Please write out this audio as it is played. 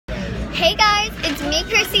Hey guys, it's me,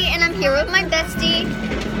 Chrissy, and I'm here with my bestie,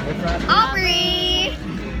 Aubrey.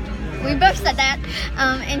 We both said that.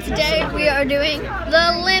 And today we are doing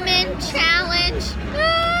the lemon challenge.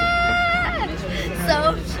 Ah!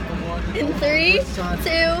 So, in 3, 2, 1.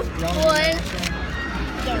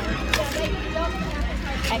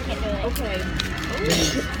 I can't do it. Okay.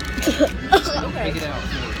 Okay. Take it out.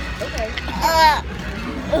 Okay.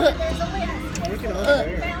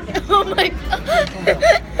 Oh my god.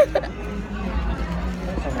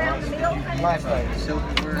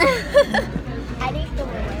 Silverware. I need the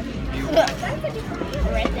one.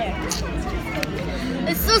 Right there.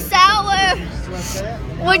 It's so sour.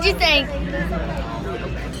 What'd you think?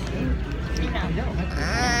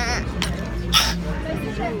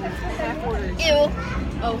 Ew.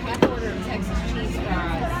 Oh, half order of Texas cheese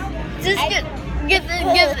fries. Just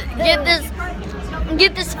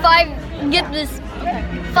get this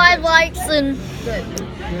 5 likes and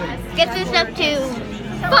Get this up to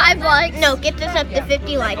 5 likes. no. Get this up to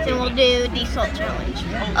 50 likes, and we'll do the salt challenge.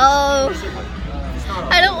 Oh,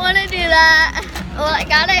 I don't want to do that. Well, I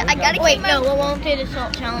gotta Wait, keep my. no, we won't do the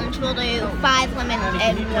salt challenge. We'll do 5 lemons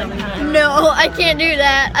and 1 lime. No, I can't do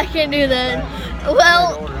that. I can't do that.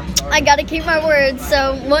 Well, I gotta keep my word.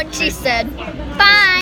 So what she said. Bye.